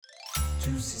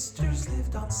Two sisters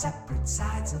lived on separate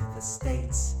sides of the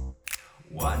states.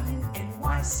 One in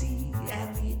NYC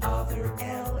and the other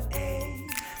LA.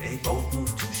 They both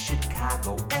moved to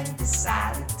Chicago and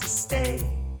decided to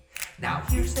stay. Now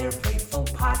here's their playful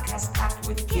podcast packed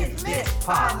with Kid Lit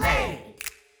Parlay.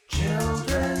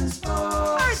 Children's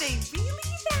books. Are they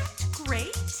really that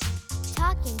great?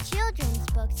 Talking Children's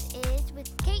Books is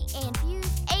with Kate and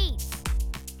Fuse 8.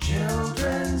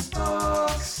 Children's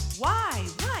books. Why,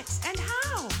 what, and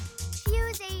how?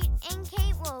 Fuse 8 and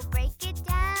Kate will break it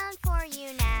down for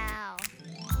you now.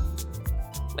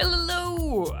 Well,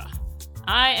 hello!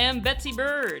 I am Betsy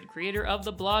Bird, creator of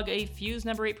the blog A Fuse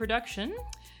No. 8 Production.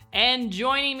 And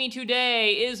joining me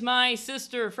today is my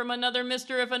sister from another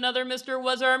mister if another mister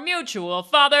was our mutual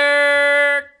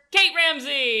father, Kate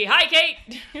Ramsey. Hi, Kate.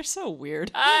 You're so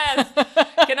weird.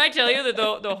 Can I tell you that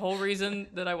the whole reason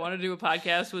that I wanted to do a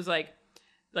podcast was like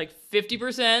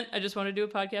 50% I just want to do a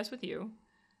podcast with you,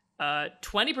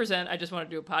 20% I just want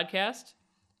to do a podcast,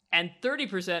 and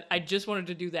 30% I just wanted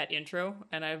to do that intro,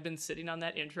 and I've been sitting on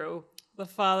that intro. The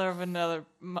father of another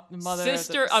mother.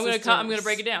 Sister, I'm gonna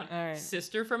break it down. All right.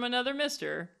 Sister from another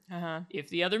mister. If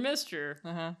the other mister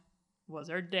was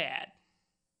our dad.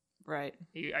 Right.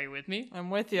 Are you with me? I'm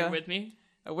with you. You're with me?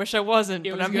 I wish I wasn't,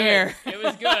 but I'm good. here. It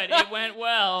was good. It went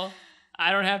well.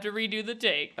 I don't have to redo the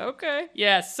take. Okay.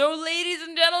 Yes. So, ladies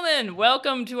and gentlemen,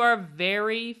 welcome to our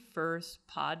very first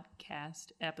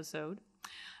podcast episode.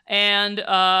 And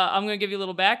I'm going to give you a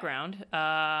little background.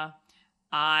 I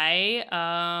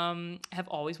have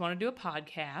always wanted to do a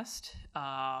podcast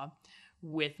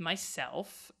with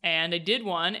myself, and I did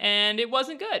one, and it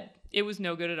wasn't good. It was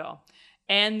no good at all.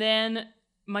 And then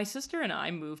my sister and I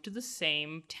moved to the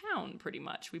same town, pretty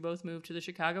much. We both moved to the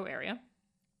Chicago area,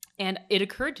 and it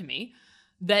occurred to me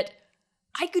that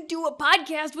I could do a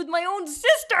podcast with my own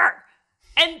sister,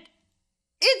 and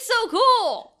it's so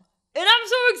cool, and I'm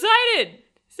so excited.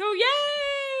 So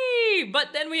yay!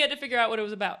 But then we had to figure out what it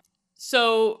was about.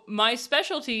 So my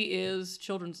specialty is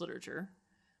children's literature,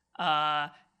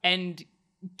 and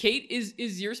Kate,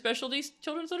 is your specialty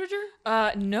children's literature?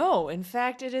 No. In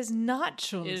fact, it is not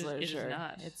children's literature.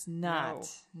 It is not.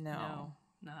 It's not. No,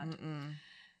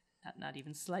 not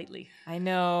even slightly. I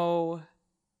know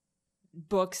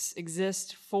books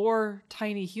exist for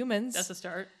tiny humans. That's a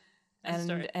start.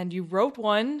 And you wrote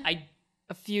one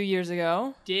a few years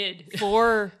ago. Did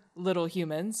for little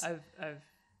humans. I've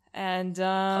and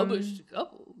published a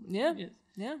couple. Yeah.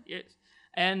 Yes.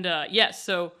 And yes,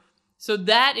 so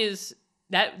that's the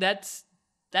nut.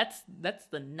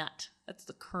 That's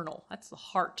the kernel. That's the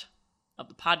heart of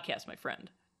the podcast, my friend.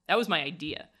 That was my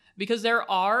idea. Because there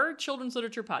are children's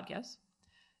literature podcasts,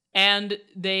 and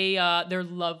they're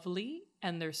lovely,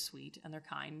 and they're sweet, and they're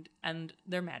kind, and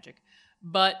they're magic.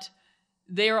 But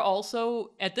they are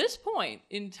also, at this point,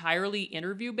 entirely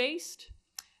interview-based,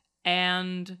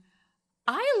 and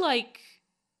I like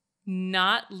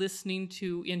not listening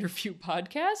to interview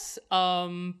podcasts,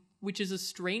 which is a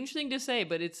strange thing to say,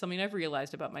 but it's something I've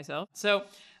realized about myself. So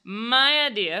my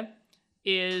idea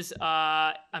is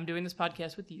I'm doing this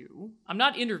podcast with you. I'm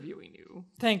not interviewing you.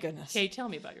 Thank goodness. Okay, tell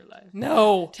me about your life.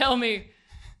 No. Tell me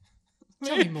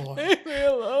more. Leave me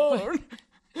alone.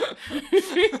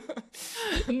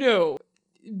 No.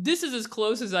 This is as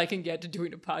close as I can get to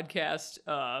doing a podcast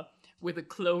with a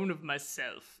clone of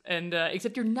myself, and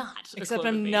except you're not. Except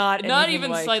I'm not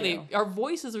even like slightly. you. Our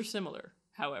voices are similar,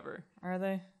 however, Are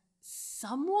they?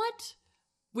 somewhat,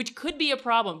 which could be a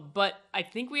problem. But I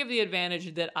think we have the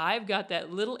advantage that I've got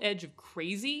that little edge of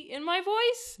crazy in my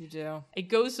voice. You do. It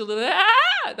goes to a little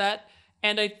that,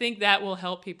 and I think that will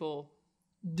help people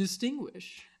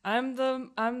distinguish. I'm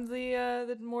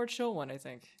the more chill one, I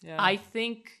think. Yeah. I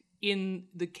think in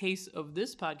the case of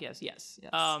this podcast, yes.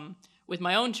 With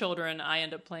my own children, I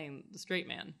end up playing the straight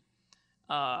man.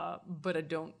 But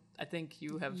I think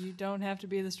you have... You don't have to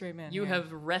be the straight man. You here.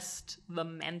 have wrest the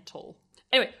mantle.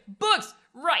 Anyway, books!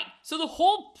 Right. So the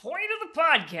whole point of the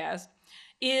podcast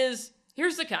is...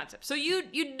 Here's the concept. So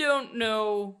you don't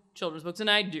know children's books, and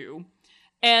I do.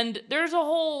 And there's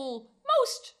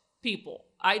most people,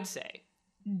 I'd say,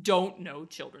 don't know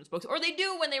children's books. Or they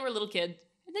do when they were little kids.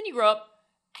 And then you grow up,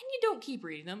 and you don't keep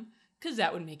reading them, because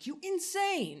that would make you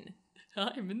insane.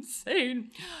 I'm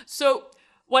insane. So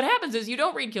what happens is you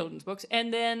don't read children's books,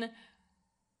 and then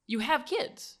you have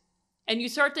kids. And you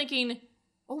start thinking,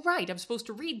 oh, right, I'm supposed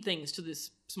to read things to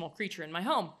this small creature in my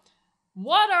home.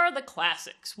 What are the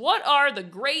classics? What are the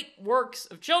great works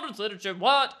of children's literature?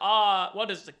 What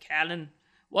is the canon?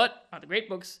 What are the great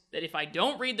books that if I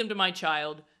don't read them to my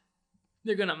child,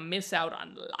 they're going to miss out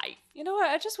on life? You know what?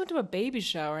 I just went to a baby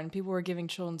shower and people were giving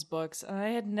children's books, and I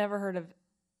had never heard of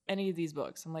any of these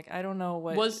books. I'm like, I don't know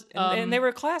what. And they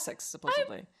were classics,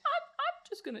 supposedly. I'm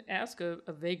just going to ask a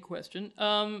vague question.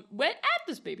 When at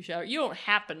this baby shower, you don't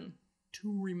happen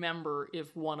to remember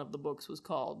if one of the books was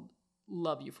called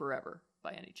Love You Forever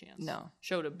by any chance? No.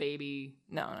 Showed a baby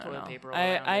toilet paper all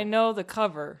around I it. know the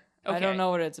cover. Okay. I don't know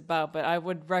what it's about, but I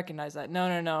would recognize that.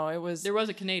 No. It was There was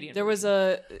a Canadian. there was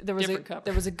Different cover.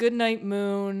 there was a Goodnight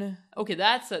Moon. Okay,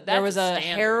 that's There was a standard.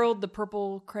 Harold the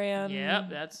Purple Crayon. Yeah,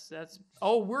 that's.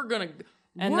 Oh, we're gonna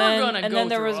And we're then, gonna and go then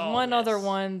there through was all one this. other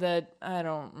one that I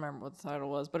don't remember what the title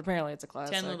was, but apparently it's a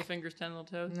classic. 10 Little Fingers, 10 Little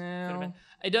Toes? No. Could've been.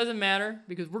 It doesn't matter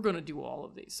because we're going to do all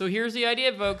of these. So here's the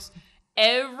idea, folks.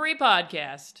 Every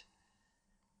podcast,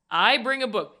 I bring a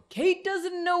book. Kate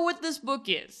doesn't know what this book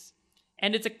is.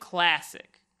 And it's a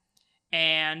classic.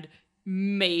 And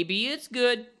maybe it's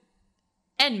good.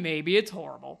 And maybe it's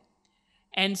horrible.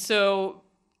 And so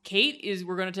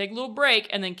we're going to take a little break.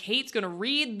 And then Kate's going to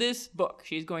read this book.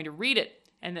 She's going to read it.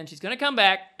 And then she's going to come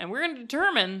back. And we're going to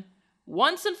determine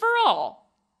once and for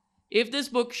all if this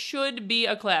book should be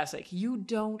a classic. You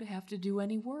don't have to do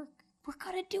any work. We're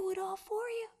going to do it all for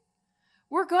you.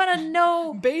 We're going to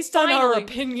know. Based on our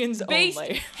opinions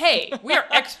only. Hey, we are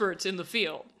experts in the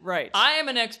field. Right. I am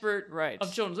an expert Right.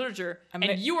 of children's literature. I'm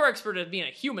and a- you are expert at being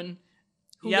a human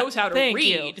who Yep, knows how to thank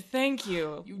read. You. Thank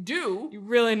you. You do. You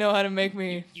really know how to make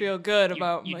me feel good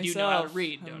about you myself. do know how to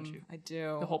read, don't you? I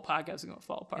do. The whole podcast is going to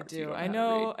fall I apart. if you do. don't I know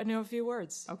how to know. I know a few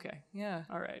words. read. Okay. Yeah.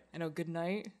 All right. I know good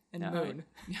night and All moon.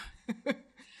 right.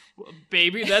 Well,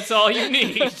 baby, that's all you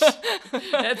need.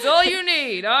 That's all you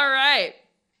need. All right.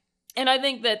 And I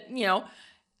think that,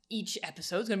 each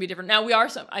episode is going to be different. Now,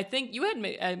 I think you had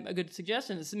made a good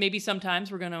suggestion. Is maybe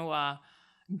sometimes we're going to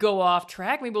go off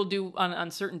track. Maybe we'll do on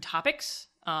certain topics.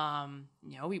 We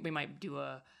might do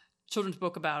a children's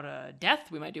book about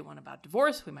death. We might do one about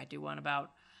divorce. We might do one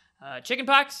about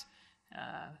chickenpox.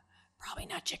 Probably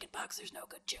not chickenpox. There's no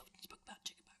good children's book about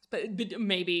chickenpox. But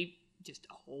maybe just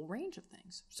a whole range of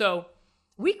things. So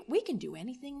we can do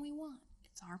anything we want.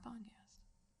 It's our podcast.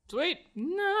 Sweet.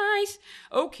 Nice.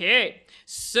 Okay.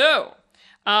 So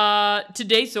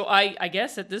today, I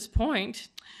guess at this point,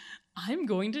 I'm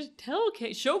going to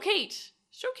show Kate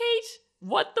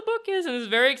what the book is, and it's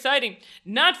very exciting.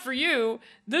 Not for you.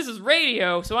 This is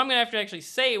radio, so I'm going to have to actually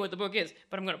say what the book is,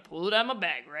 but I'm going to pull it out of my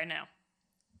bag right now.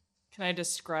 Can I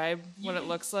describe what it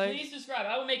looks like? Please describe.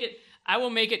 I will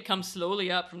make it come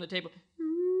slowly up from the table.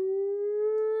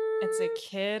 It's a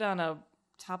kid on a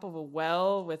top of a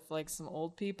well with like some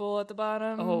old people at the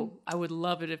bottom. Oh, I would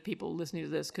love it if people listening to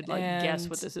this could guess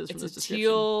what this is from this It's a description.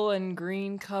 teal and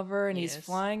green cover, and Yes. he's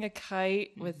flying a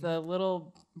kite with a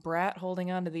little brat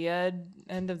holding onto the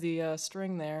end of the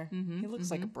string there. He looks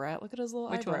like a brat. Look at his little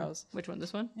eyebrows. Which one?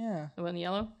 This one? Yeah, The one in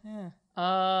yellow? yeah.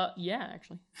 Yeah,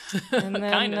 actually. And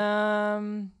then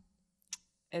Kinda.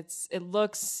 it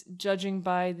looks, judging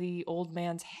by the old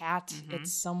man's hat,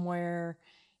 it's somewhere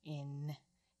in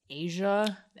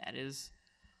Asia. That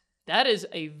is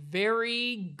a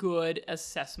very good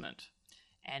assessment.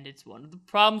 And it's one of the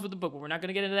problems with the book, but we're not going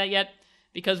to get into that yet.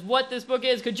 Because what this book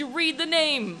is, could you read the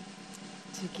name?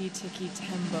 Tiki Tiki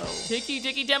Tembo. Tiki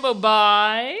Tiki Tembo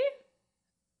by...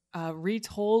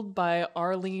 Retold by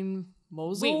Arlene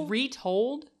Mosel. Wait,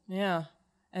 retold? Yeah.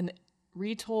 And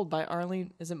retold by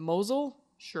Arlene, is it Mosel?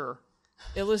 Sure.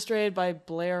 Illustrated by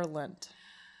Blair Lent.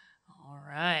 All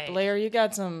right. Blair, you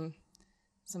got some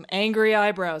angry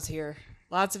eyebrows here.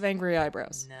 Lots of angry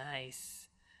eyebrows. Nice.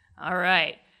 All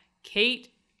right. Kate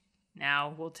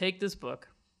now will take this book.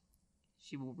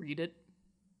 She will read it.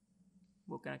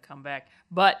 We're going to come back.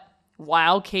 But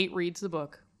while Kate reads the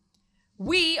book,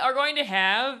 we are going to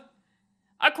have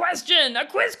a quiz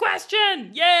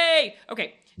question. Yay!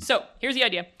 Okay, so here's the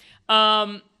idea.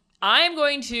 I am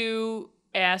going to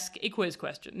ask a quiz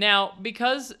question. Now,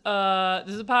 because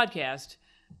this is a podcast,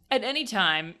 at any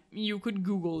time you could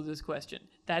Google this question.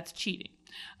 That's cheating.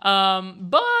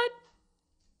 But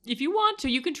if you want to,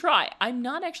 you can try. I'm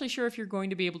not actually sure if you're going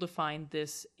to be able to find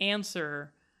this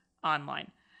answer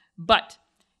online. But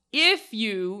if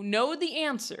you know the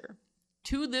answer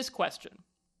to this question,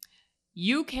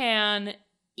 you can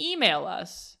email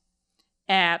us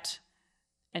at,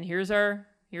 and here's our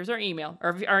email.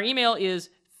 Our email is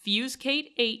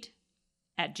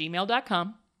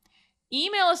fusekate8@gmail.com.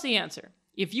 Email us the answer.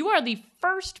 If you are the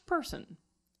first person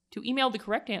to email the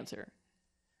correct answer,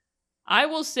 I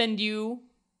will send you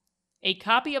a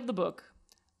copy of the book,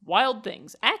 Wild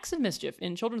Things, Acts of Mischief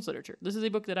in Children's Literature. This is a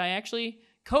book that I actually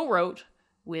co-wrote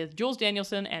with Jules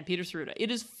Danielson and Peter Saruta.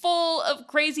 It is full of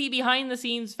crazy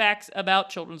behind-the-scenes facts about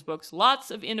children's books.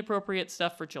 Lots of inappropriate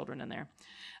stuff for children in there.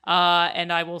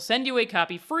 And I will send you a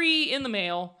copy free in the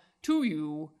mail to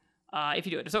you if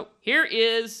you do it. So here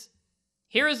is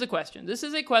the question. This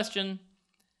is a question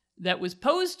that was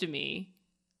posed to me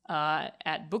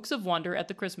at Books of Wonder at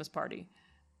the Christmas party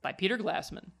by Peter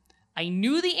Glassman. I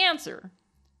knew the answer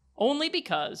only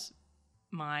because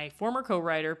my former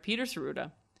co-writer, Peter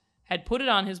Saruda, had put it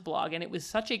on his blog, and it was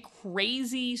such a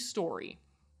crazy story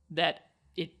that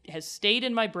it has stayed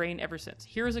in my brain ever since.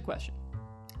 Here is a question.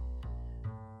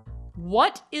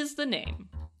 What is the name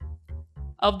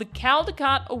of the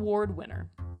Caldecott Award winner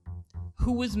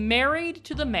who was married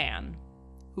to the man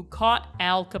who caught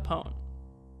Al Capone?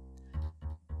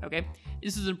 Okay,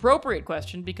 this is an appropriate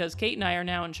question because Kate and I are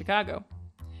now in Chicago,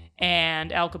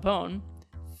 and Al Capone,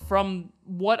 from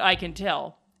what I can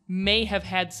tell, may have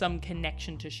had some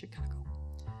connection to Chicago.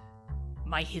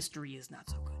 My history is not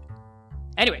so good.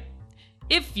 Anyway,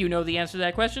 if you know the answer to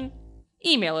that question,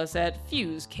 email us at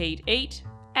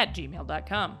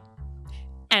fusekate8@gmail.com.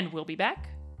 And we'll be back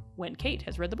when Kate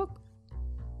has read the book.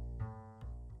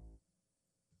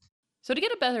 So to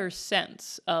get a better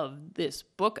sense of this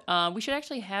book, we should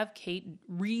actually have Kate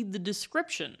read the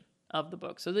description of the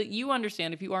book so that you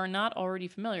understand, if you are not already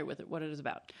familiar with it, what it is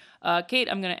about. Kate,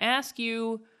 I'm going to ask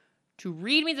you to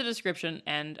read me the description,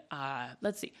 and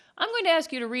let's see. I'm going to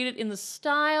ask you to read it in the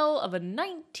style of a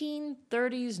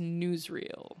 1930s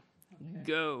newsreel. Okay.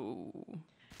 Go.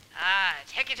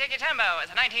 Tiki Tiki Tembo is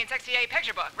a 1968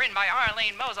 picture book written by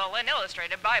Arlene Mosel and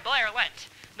illustrated by Blair Lent.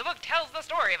 The book tells the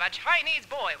story of a Chinese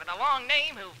boy with a long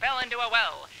name who fell into a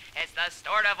well. It's the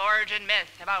sort of origin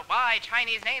myth about why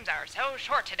Chinese names are so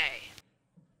short today.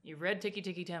 You've read Tiki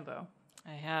Tiki Tembo.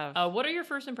 I have. What are your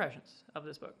first impressions of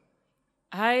this book?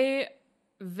 I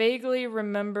vaguely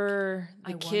remember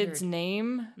the kid's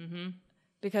name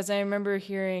because I remember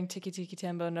hearing Tiki Tiki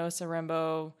Tembo, no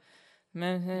Sarembo.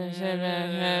 Pembo.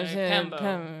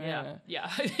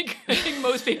 Yeah. I think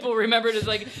most people remember it as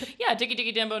like, yeah, Tiki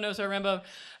Tiki Tembo, no Sarembo,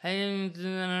 and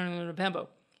Pembo.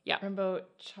 Yeah. Remember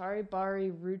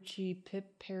Charibari, Ruchi, Pip,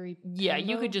 Perry, Pembo? Yeah,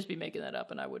 you could just be making that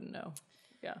up and I wouldn't know.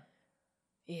 Yeah.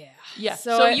 Yeah.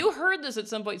 So you heard this at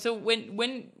some point. So when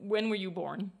were you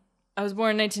born? I was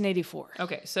born in 1984.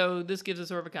 Okay, so this gives us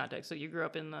sort of a context. So you grew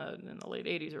up in the late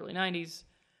 80s, early 90s.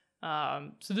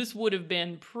 So this would have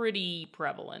been pretty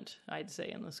prevalent, I'd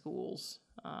say, in the schools.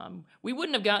 We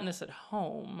wouldn't have gotten this at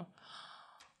home.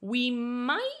 We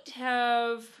might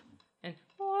have, and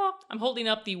I'm holding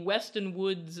up the Weston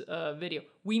Woods video.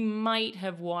 We might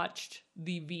have watched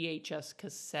the VHS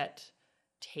cassette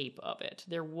tape of it.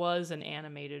 There was an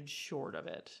animated short of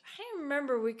it. I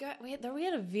remember we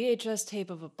had a VHS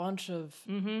tape of a bunch of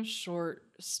short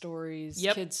stories,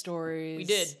 kid stories. We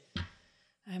did.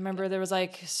 I remember there was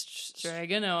like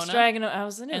Stragonona. I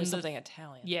was thinking it was something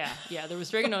Italian. Yeah. There was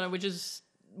Stragonona, which is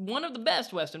one of the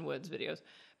best Weston Woods videos.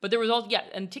 But there was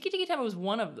and Tiki Tiki Tembo was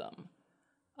one of them.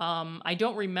 I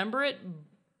don't remember it,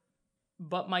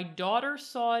 but my daughter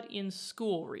saw it in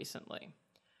school recently.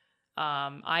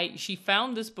 She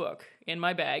found this book in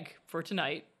my bag for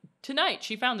tonight. Tonight,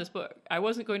 she found this book. I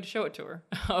wasn't going to show it to her.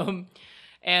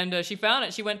 And she found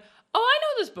it. She went, "Oh, I know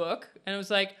this book." And I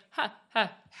was like,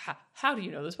 how do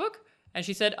you know this book? And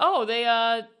she said, "Oh, they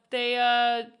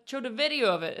showed a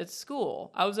video of it at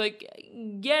school." I was like,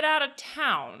 "Get out of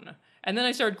town." And then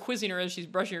I started quizzing her as she's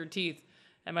brushing her teeth.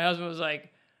 And my husband was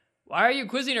like, "Why are you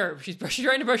quizzing her? She's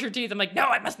trying to brush her teeth." I'm like, "No,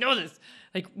 I must know this."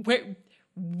 Like, where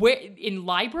in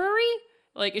library?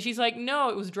 Like, she's like, "No,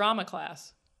 it was drama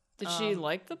class." Did she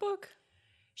like the book?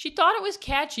 She thought it was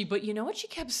catchy, but you know what she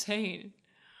kept saying?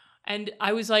 And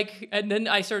I was like, and then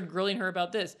I started grilling her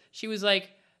about this. She was like,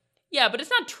 "Yeah, but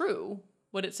it's not true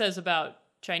what it says about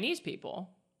Chinese people,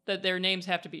 that their names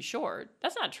have to be short.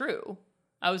 That's not true."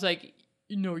 I was like,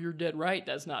 "No, you're dead right.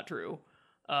 That's not true.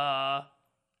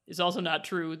 It's also not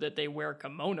true that they wear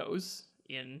kimonos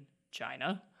in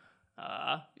China."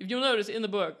 If you'll notice in the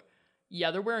book,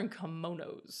 they're wearing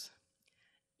kimonos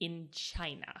in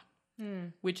China,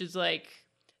 which is like,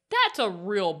 that's a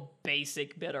real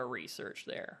basic bit of research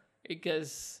there.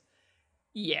 Because,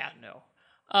 no.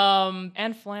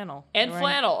 And flannel. And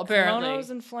flannel, apparently.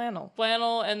 Kimonos and flannel.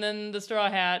 Flannel, and then the straw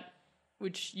hat,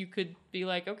 which you could be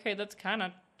like, okay, that's kind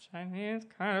of Chinese,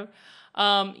 kind of.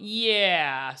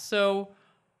 So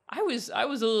I was a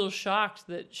little shocked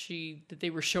that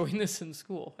they were showing this in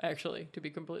school, actually, to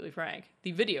be completely frank.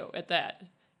 The video at that,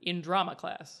 in drama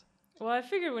class. Well, I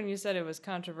figured when you said it was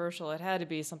controversial, it had to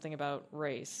be something about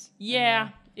race. Yeah,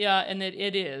 and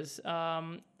it is.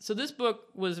 So this book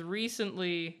was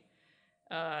recently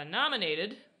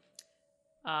nominated.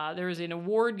 There was an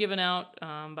award given out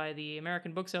by the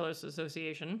American Booksellers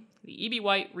Association, the E.B.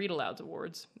 White Read Alouds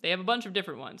Awards. They have a bunch of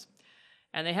different ones.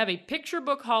 And they have a picture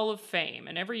book hall of fame.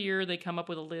 And every year they come up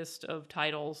with a list of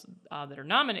titles that are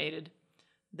nominated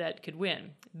that could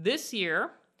win. This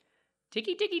year,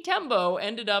 Tiki Tiki Tembo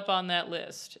ended up on that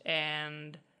list.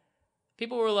 And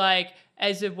people were like,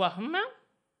 as if,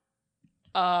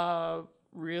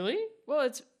 really? Well,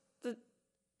 it's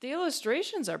the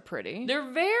illustrations are pretty.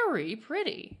 They're very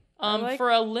pretty. like- For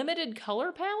a limited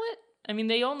color palette, I mean,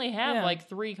 they only have Yeah. like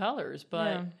 3 colors, but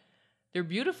Yeah. they're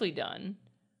beautifully done.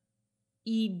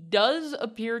 He does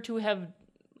appear to have,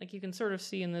 like you can sort of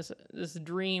see in this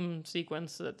dream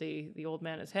sequence that the old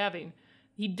man is having,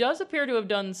 he does appear to have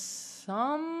done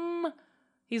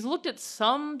he's looked at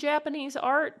some Japanese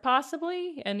art,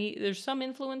 possibly, and there's some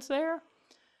influence there.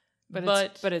 But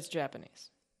it's Japanese.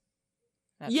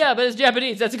 But it's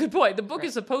Japanese. That's a good point. The book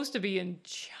is supposed to be in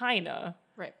China.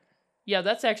 Right. Yeah,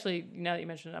 that's actually, now that you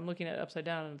mentioned it, I'm looking at it upside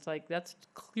down, and it's like, that's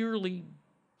clearly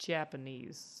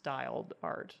Japanese-styled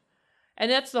art. And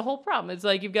that's the whole problem. It's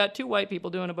like you've got 2 white people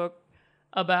doing a book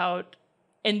about...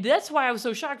 And that's why I was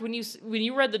so shocked when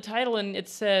you read the title and it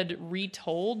said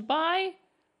retold by.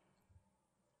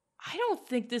 I don't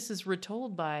think this is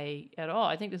retold by at all.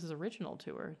 I think this is original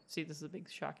to her. See, this is a big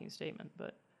shocking statement,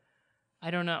 but I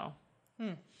don't know.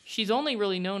 She's only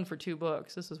really known for 2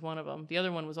 books. This is one of them. The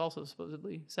other one was also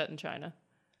supposedly set in China.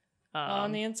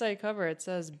 On the inside cover, it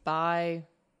says by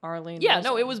Arlene. Yeah,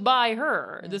 Wilson. no, it was by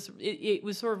her. Yeah. It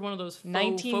was sort of one of those folk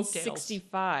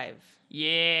 1965. folktales.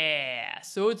 Yeah,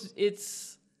 so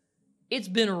it's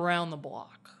been around the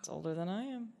block. It's older than I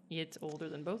am. It's older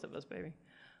than both of us, baby.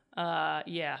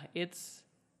 Yeah, it's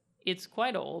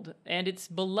quite old, and it's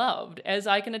beloved, as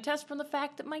I can attest from the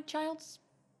fact that my child's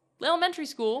elementary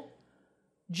school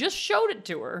just showed it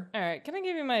to her. All right, can I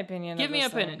give you my opinion? Give me an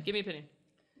of this opinion. Give me an opinion.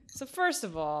 So first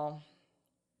of all,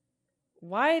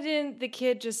 why didn't the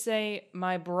kid just say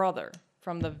my brother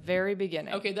from the very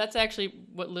beginning? Okay, that's actually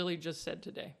what Lily just said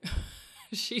today.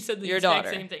 She said the Your exact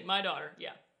daughter. same thing. My daughter,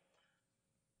 yeah.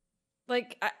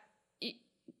 Like,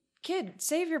 kid,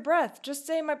 save your breath. Just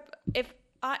say my.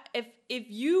 If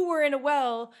you were in a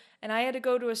well and I had to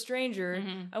go to a stranger,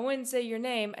 I wouldn't say your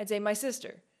name. I'd say my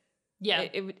sister. Yeah.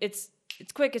 It's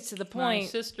quick. It's to the point. My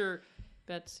sister,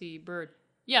 Betsy Bird.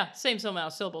 Yeah, same amount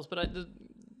of syllables, but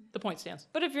the point stands.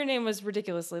 But if your name was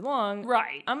ridiculously long,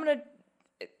 Right. I'm gonna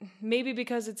maybe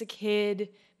because it's a kid,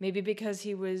 maybe because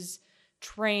he was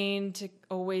trained to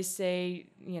always say,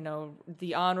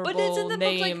 the honorable in the book,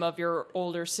 name like- of your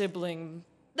older sibling.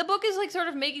 The book is like sort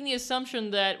of making the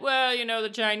assumption that, well, the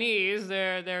Chinese,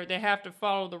 they have to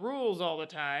follow the rules all the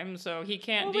time, so he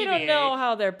can't Well, we deviate. don't know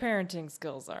how their parenting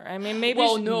skills are. I mean, maybe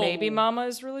Well, no. maybe Mama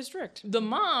is really strict. The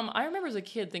mom, I remember as a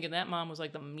kid thinking that mom was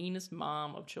like the meanest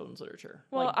mom of children's literature.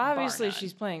 Well, like, obviously bar none.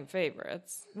 she's playing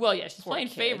favorites. Well, yeah, she's Poor playing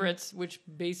kid. favorites, which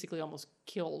basically almost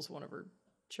kills one of her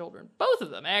children. Both of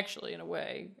them, actually, in a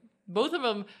way. Both of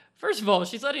them, first of all,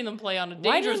 she's letting them play on a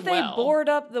Why dangerous didn't they well. board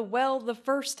up the well the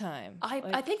first time?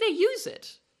 I think they use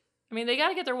it. I mean, they got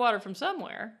to get their water from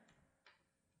somewhere.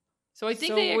 So I think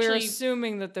so they we're actually...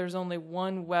 assuming that there's only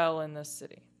one well in this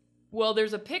city. Well,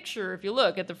 there's a picture. If you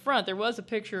look at the front, there was a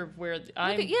picture of where Look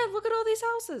at all these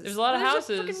houses. There's a lot of There's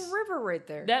houses. a freaking river right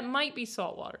there. That might be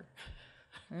saltwater.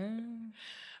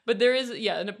 But there is,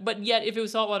 but yet if it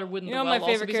was saltwater, wouldn't You the know well what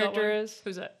my favorite also be character saltwater? is?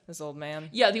 Who's that? This old man.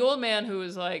 Yeah, the old man who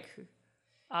is like...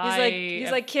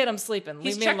 He's like, kid, I'm sleeping. Leave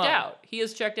He's me checked alone. out. He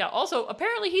is checked out. Also,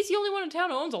 apparently he's the only one in town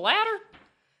who owns a ladder.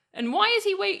 And why is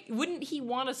he wouldn't he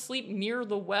want to sleep near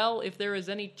the well if there is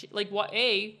any, what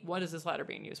is this ladder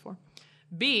being used for?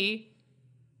 B,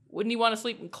 wouldn't he want to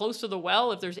sleep close to the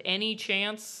well if there's any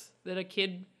chance that a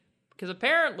kid, because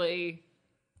apparently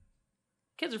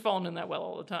kids are falling in that well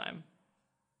all the time.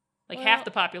 Half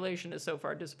the population has so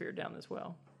far disappeared down this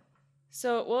well.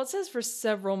 So, it says for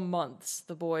several months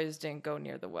the boys didn't go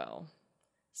near the well.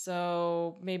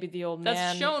 So maybe the old man.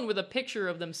 That's shown with a picture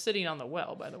of them sitting on the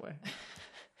well, by the way.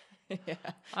 Yeah.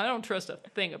 I don't trust a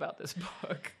thing about this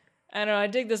book. I don't know. I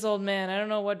dig this old man. I don't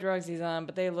know what drugs he's on,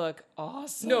 but they look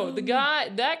awesome. No,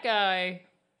 that guy.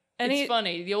 And it's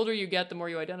funny. The older you get, the more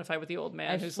you identify with the old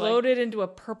man. I who's floated into a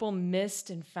purple mist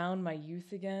and found my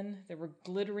youth again. There were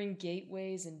glittering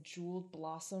gateways and jeweled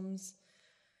blossoms.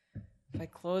 If I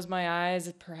close my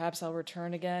eyes, perhaps I'll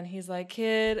return again. He's like,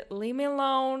 kid, leave me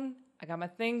alone. I got my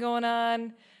thing going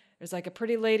on. There's like a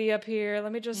pretty lady up here.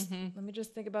 Let me just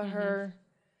think about her.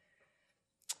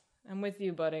 I'm with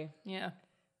you, buddy. Yeah.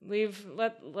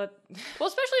 Let. Well,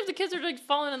 especially if the kids are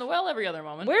falling in the well every other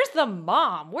moment. Where's the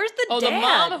mom? Where's the dad? The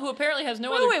mom who apparently has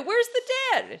no other. Wait, where's the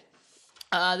dad?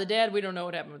 The dad, we don't know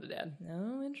what happened with the dad.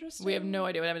 No, interesting. We have no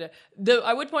idea what happened to the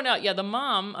I would point out, the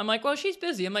mom, I'm like, well, she's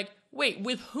busy. I'm like, wait,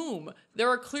 with whom? There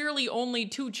are clearly only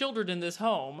 2 children in this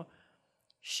home.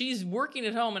 She's working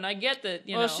at home, and I get that,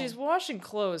 you know. Well, she's washing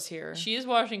clothes here. She is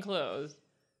washing clothes.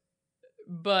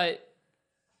 But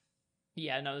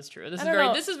yeah, no, that's true. This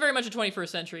is very much a 21st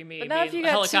century me, But now if being you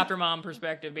a got helicopter mom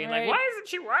perspective, being like, Right. why isn't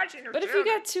she washing her But if children?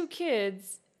 you got 2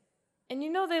 kids, and you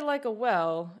know they like a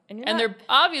well, and you're And not... they're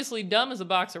obviously dumb as a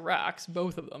box of rocks,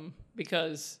 both of them,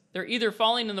 because they're either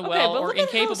falling in the Okay, well but or look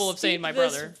at how incapable of saving steep my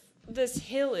brother. This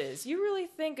hill is. You really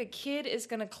think a kid is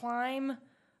gonna climb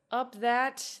up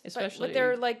that, Especially- with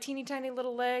their like teeny tiny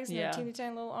little legs and Yeah. their teeny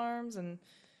tiny little arms? And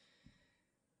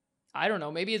I don't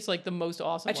know. Maybe it's like the most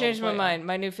awesome. I changed my level play. mind.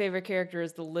 My new favorite character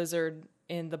is the lizard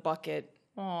in the bucket.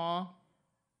 Aw.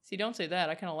 See, don't say that.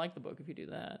 I kind of like the book if you do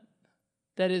that.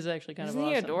 That is actually kind Isn't of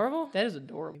he awesome. adorable? That is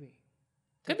adorable.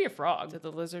 Could be a frog.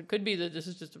 The lizard. Could be that this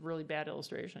is just a really bad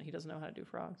illustration. He doesn't know how to do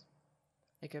frogs.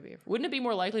 It could be. Wouldn't it be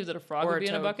more likely that a frog Or would a be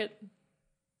in a toad. bucket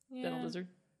than a lizard?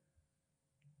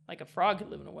 Like a frog could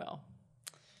live in a well.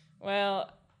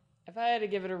 Well, if I had to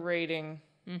give it a rating,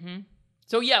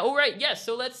 So yeah, all right, yes.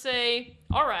 So let's say,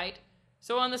 all right.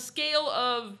 So on the scale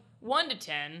of 1 to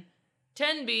 10,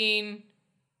 10 being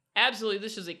absolutely,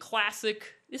 this is a classic.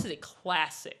 This is a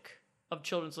classic of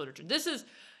children's literature. This is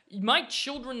my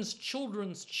children's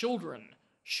children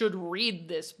should read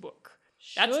this book.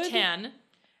 That's Should? 10.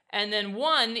 And then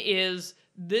 1 is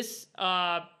this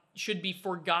should be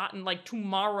forgotten. Like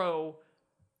tomorrow,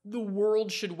 the world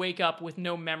should wake up with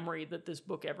no memory that this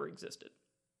book ever existed.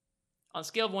 On a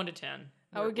scale of 1 to 10.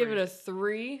 I would give it a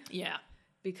 3 Yeah.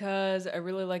 because I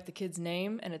really like the kid's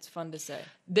name and it's fun to say.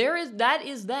 That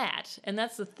is that, and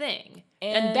that's the thing.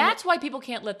 And And- that's why people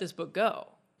can't let this book go.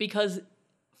 Because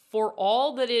for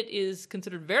all that it is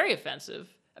considered very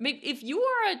offensive, I mean, if you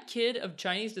are a kid of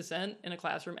Chinese descent in a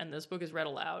classroom and this book is read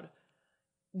aloud,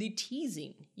 the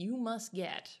teasing you must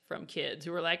get from kids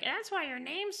who are like, that's why your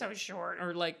name's so short,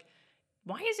 or like,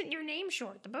 why isn't your name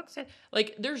short? The book said,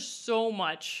 like, there's so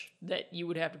much that you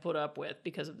would have to put up with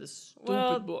because of this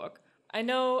stupid book. I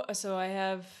know, so I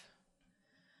have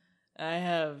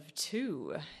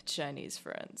 2 Chinese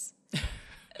friends.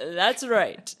 That's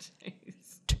right.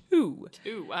 2.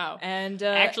 Ooh, wow. And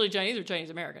Actually Chinese or Chinese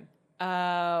American?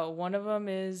 one of them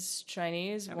is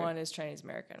Chinese, one is Chinese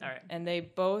American. All right. And they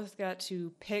both got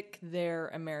to pick their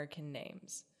American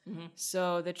names.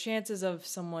 So the chances of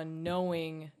someone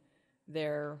knowing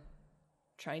their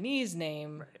Chinese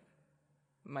name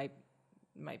might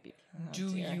be. Do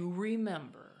you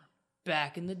remember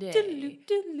back in the day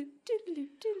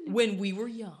when we were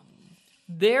young,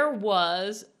 there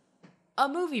was a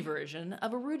movie version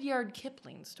of a Rudyard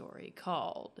Kipling story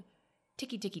called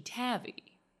Tikki Tikki Tavi.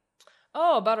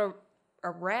 Oh, about a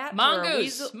rat? or a Mongoose!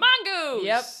 weasel? Mongoose!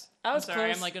 Yep. I was I'm sorry,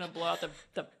 close. I'm like gonna blow out the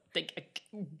thing.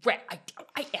 Rat.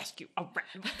 I ask you, a rat.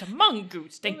 The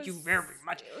mongoose. Thank you very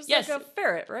much. It was Yes. like a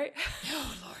ferret, right?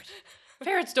 Oh, Lord.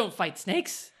 Ferrets don't fight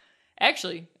snakes.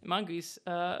 Actually, mongoose,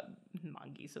 that's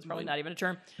probably not even a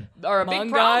term, are a big Mongai?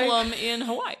 problem in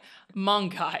Hawaii.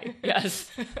 Mongai, yes.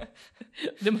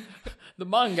 the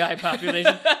Mongai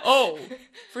population. Oh,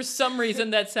 for some reason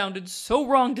that sounded so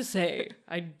wrong to say.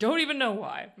 I don't even know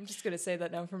why. I'm just gonna say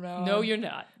that now from now on. No, you're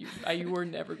not. You were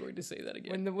never going to say that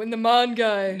again. When the Mon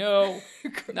guy No,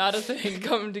 not a thing.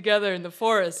 come together in the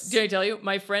forest. Did I tell you?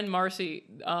 My friend Marcy,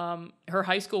 her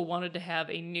high school wanted to have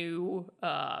a new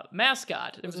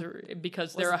mascot.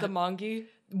 Because Was they're it the Mongi?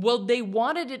 well, they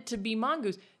wanted it to be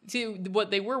mongoose. See,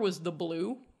 what they were was the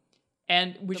blue,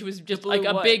 and which was just blue like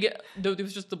a what? big. No, it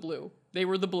was just the blue. They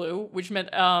were the blue, which meant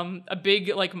a big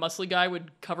like muscly guy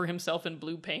would cover himself in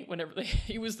blue paint whenever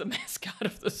he was the mascot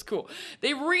of the school.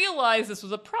 They realized this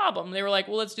was a problem. They were like,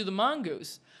 well, let's do the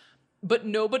mongoose, but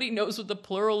nobody knows what the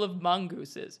plural of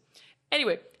mongoose is.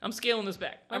 Anyway, I'm scaling this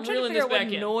back. I'm trying to reeling figure this out back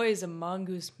what in. noise a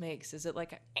mongoose makes. Is it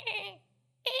like a...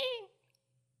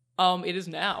 It is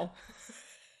now.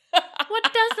 What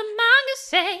does the mongoose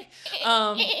say?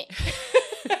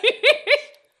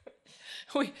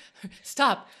 Wait,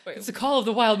 stop. It's the call of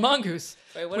the wild mongoose.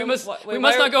 Wait, what we am- must, why- we wait,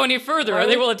 must why not are- go any further why or are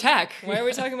they we- will attack. Why are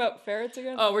we talking about ferrets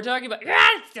again? Oh, we're talking about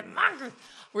the mongoose.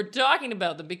 We're talking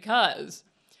about them because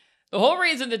the whole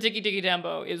reason that Tikki Tikki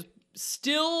Tembo is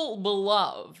still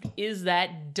beloved is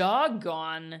that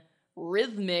doggone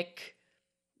rhythmic,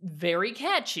 very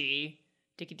catchy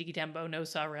Tikki Tikki Tembo, no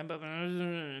saw Rambo,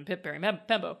 Pip Perry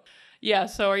Pembo. Yeah,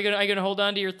 so are you gonna hold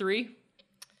on to your 3?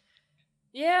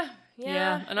 Yeah.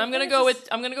 And I'm gonna go with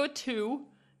 2,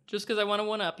 just because I want to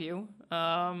one up you.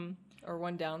 Or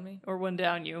one down me. Or one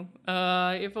down you.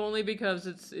 If only because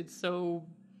it's so.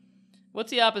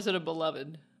 What's the opposite of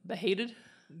beloved? Behated?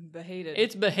 Behated.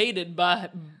 It's behated by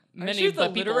Aren't you the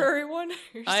people. literary one?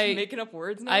 You're just I- making up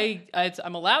words now?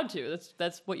 I'm allowed to.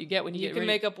 That's what you get when you, You get can ready.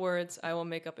 make up words. I will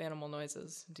make up animal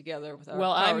noises together with our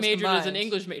Well, I powers majored as an combined.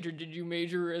 English major. Did you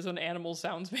major as an animal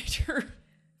sounds major?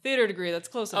 Theater degree. That's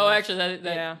close enough. Oh, actually, that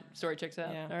Yeah. story checks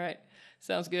out. Yeah. All right,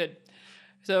 sounds good.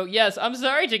 So yes, I'm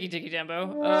sorry, Tiki Tiki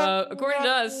Tembo. According to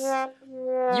us,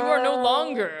 you are no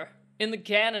longer in the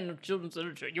canon of children's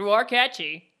literature. You are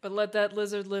catchy. But let that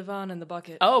lizard live on in the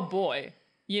bucket. Oh boy,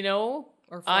 you know,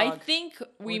 Or I frog. think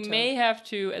we toad. may have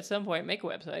to at some point make a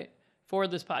website for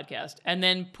this podcast and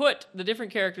then put the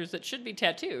different characters that should be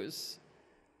tattoos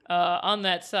on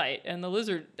that site. And the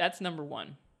lizard, that's number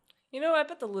one. You know, I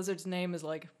bet the lizard's name is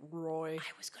like Roy.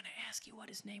 I was gonna ask you what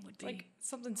his name would be. Like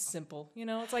something simple. You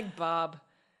know, it's like Bob.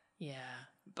 yeah,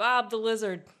 Bob the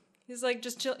lizard. He's like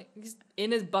just chill. He's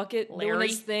in his bucket doing Larry?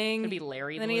 his thing. Could be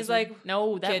Larry. And then the he's lizard. like,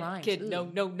 no, that kid, rhymes. kid, Ooh. no. Or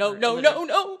And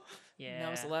Yeah,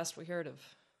 that was the last we heard of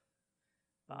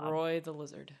Bob. Roy the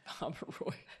lizard. Bob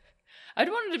Roy. I'd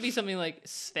want it to be something like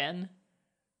Sven.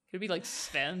 Could it be like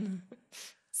Sven?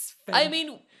 I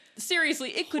mean, seriously,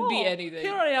 it could be anything.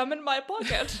 Here I am in my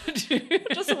bucket,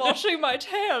 just washing my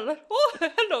tail. Oh,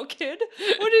 hello, kid.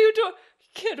 What are you doing?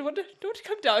 Kid, don't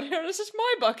come down here. This is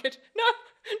my bucket. No.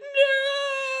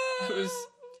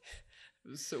 It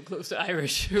was so close to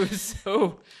Irish. It was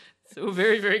so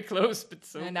very, very close, but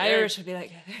so And very- Irish would be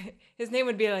like, his name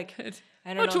would be like,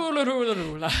 I don't know.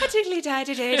 Atoola-doola-doola.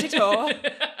 Tiddly-di-di-di-di-do.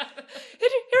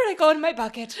 Here I go in my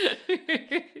bucket.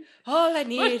 All I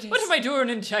need What is... am I doing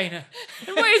in China?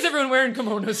 And why is everyone wearing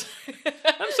kimonos?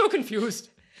 I'm so confused.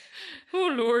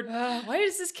 Oh, Lord. Why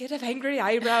does this kid have angry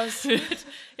eyebrows?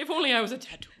 If only I was a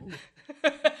tattoo.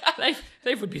 Life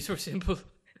would be so simple.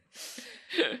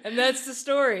 And that's the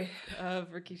story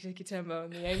of Ricky Tikki Tembo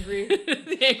and the angry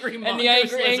The angry and mongoose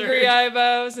the angry lizard.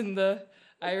 eyebrows and the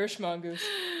Irish mongoose.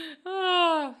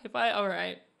 Oh, all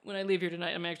right. When I leave here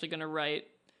tonight, I'm actually going to write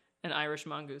an Irish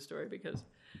mongoose story because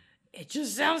it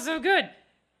just sounds so good.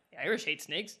 The Irish hate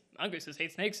snakes. Mongooses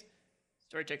hate snakes.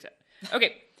 Story checks out.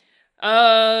 Okay.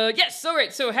 Yes. All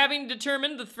right. So having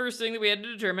determined the first thing that we had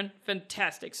to determine,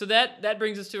 fantastic. So that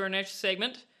brings us to our next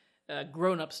segment,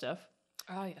 grown-up stuff.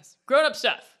 Oh, yes. Grown-up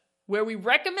stuff, where we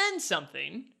recommend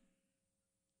something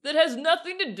that has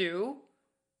nothing to do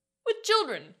with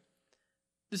children.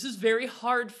 This is very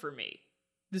hard for me.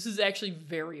 This is actually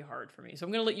very hard for me. So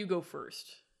I'm going to let you go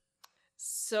first.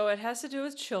 So it has to do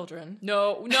with children.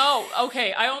 No.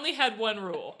 Okay, I only had one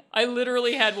rule. I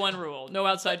literally had one rule. No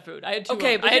outside food. I had two.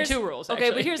 Okay, but I had here's- 2 rules. Okay,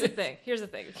 actually. but here's the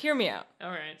thing. Hear me out. All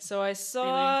right. So I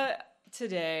saw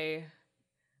today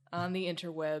on the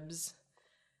interwebs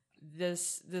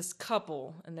this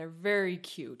couple, and they're very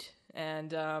cute,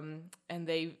 and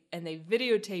they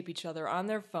videotape each other on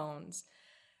their phones.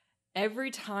 Every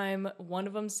time one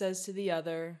of them says to the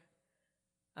other,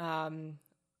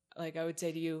 like I would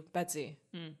say to you, Betsy,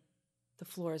 the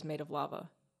floor is made of lava.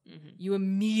 You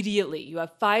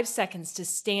have 5 seconds to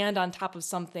stand on top of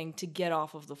something to get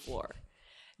off of the floor.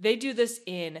 They do this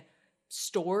in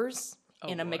stores,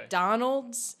 in a boy.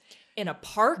 McDonald's, in a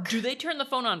park. Do they turn the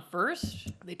phone on first?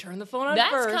 They turn the phone on That's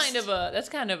first.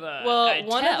 kind of a Well, I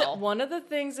tell. one of the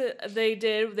things that they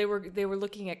did, they were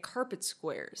looking at carpet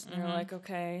squares. And they're Mm-hmm. like,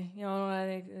 okay, you know,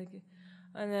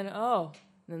 and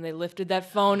then they lifted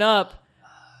that phone up.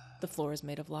 The floor is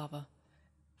made of lava.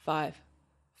 5,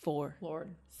 4,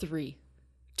 Lord. 3,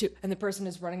 2, and the person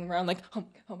is running around like,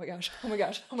 oh my gosh,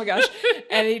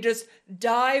 and he just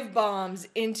dive bombs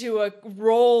into a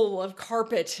roll of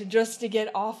carpet just to get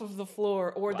off of the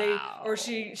floor. Or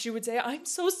she would say, I'm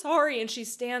so sorry, and she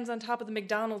stands on top of the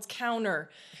McDonald's counter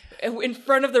in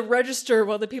front of the register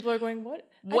while the people are going, what?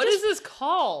 What is this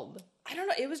called? I don't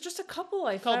know. It was just a couple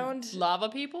I Called found. lava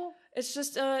people? It's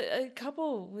just a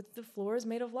couple with the floors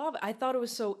made of lava. I thought it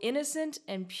was so innocent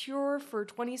and pure for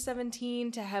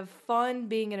 2017 to have fun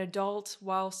being an adult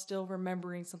while still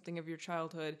remembering something of your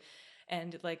childhood.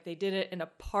 And like they did it in a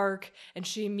park, and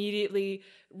she immediately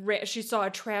she saw a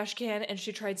trash can and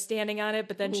she tried standing on it,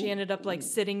 but then she ended up like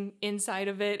sitting inside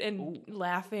of it and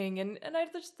laughing. And I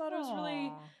just thought it was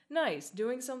really nice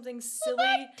doing something silly.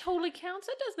 That totally counts.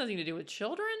 That has nothing to do with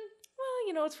children. Well,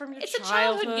 you know, it's from your It's a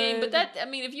childhood game, but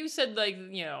if you said like,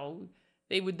 you know,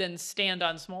 they would then stand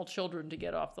on small children to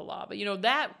get off the lava, you know,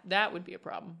 that would be a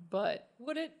problem. But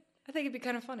would it? I think it'd be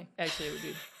kind of funny. actually, it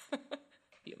would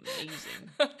be amazing.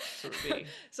 So it would be.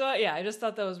 So yeah, I just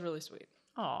thought that was really sweet.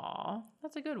 Aw,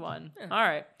 that's a good one. All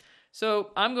right, so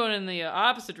I'm going in the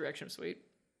opposite direction of sweet.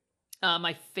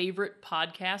 My favorite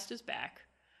podcast is back.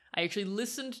 I actually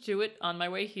listened to it on my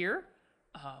way here.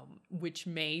 Which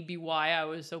may be why I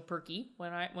was so perky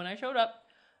when I showed up.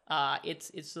 It's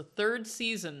the 3rd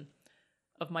season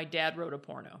of My Dad Wrote a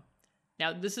Porno.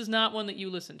 Now, this is not one that you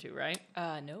listen to, right?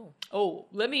 No. Oh,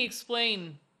 let me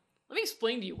explain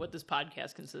to you what this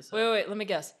podcast consists of. Wait, let me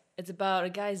guess. It's about a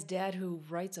guy's dad who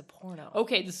writes a porno.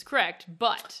 Okay, this is correct,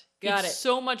 but Got it's it.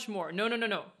 so much more. No.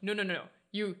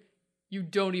 You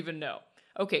don't even know.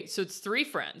 Okay, so it's 3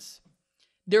 friends.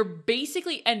 They're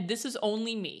basically, and this is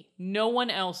only me. No one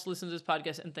else listens to this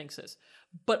podcast and thinks this.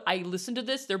 But I listen to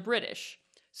this, they're British.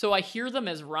 So I hear them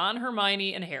as Ron,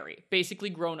 Hermione, and Harry, basically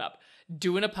grown up,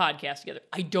 doing a podcast together.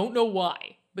 I don't know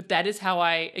why, but that is how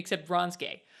except Ron's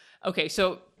gay. Okay,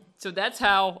 so that's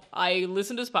how I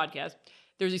listen to this podcast.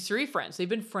 There's these 3 friends. They've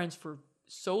been friends for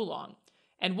so long.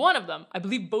 And one of them, I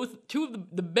believe 2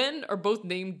 of the men are both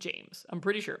named James. I'm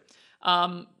pretty sure.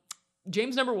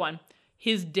 James number 1,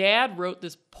 his dad wrote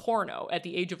this porno at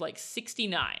the age of like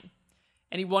 69.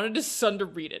 And he wanted his son to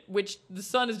read it, which the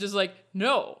son is just like,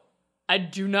 no, I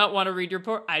do not want to read your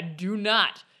porno. I do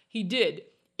not. He did.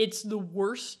 It's the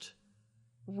worst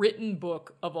written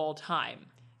book of all time.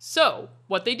 So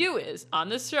what they do is, on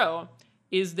this show,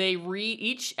 is they read,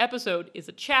 each episode is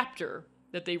a chapter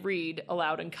that they read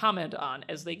aloud and comment on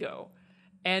as they go.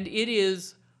 And it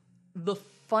is the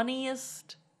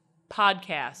funniest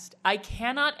podcast. I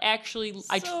cannot actually,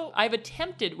 I've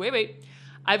attempted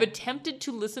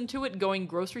to listen to it going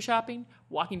grocery shopping,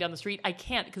 walking down the street. I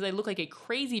can't because I look like a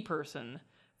crazy person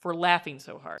for laughing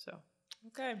so hard.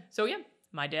 So yeah,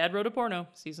 My Dad Wrote a Porno,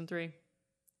 season 3. It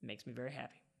makes me very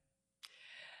happy.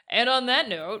 And on that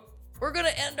note, we're going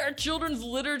to end our children's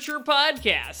literature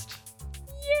podcast.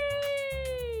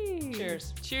 Yay!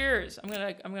 Cheers. I'm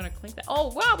gonna clink that.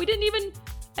 Oh wow, I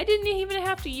didn't even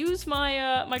have to use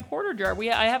my my quarter jar.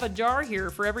 I have a jar here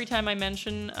for every time I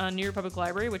mention New York Public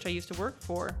Library, which I used to work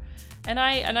for, and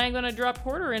I'm gonna drop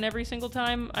quarter in every single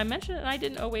time I mention it. And I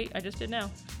didn't. Oh wait, I just did now.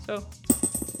 So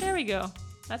there we go.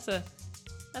 That's a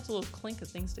little clink of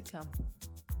things to come.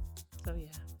 So yeah.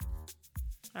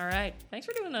 All right. Thanks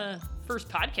for doing the first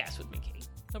podcast with me, Kate.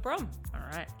 No problem. All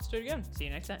right. Let's do it again. See you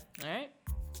next time. All right.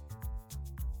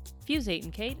 Fuse 8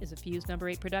 and Kate is a Fuse number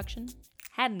 8 production.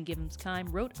 Haddon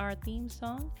Gibbons-Kime wrote our theme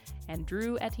song, and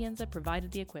Drew Atienza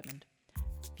provided the equipment.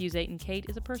 Fuse 8 and Kate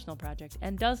is a personal project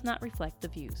and does not reflect the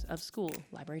views of School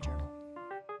Library Journal.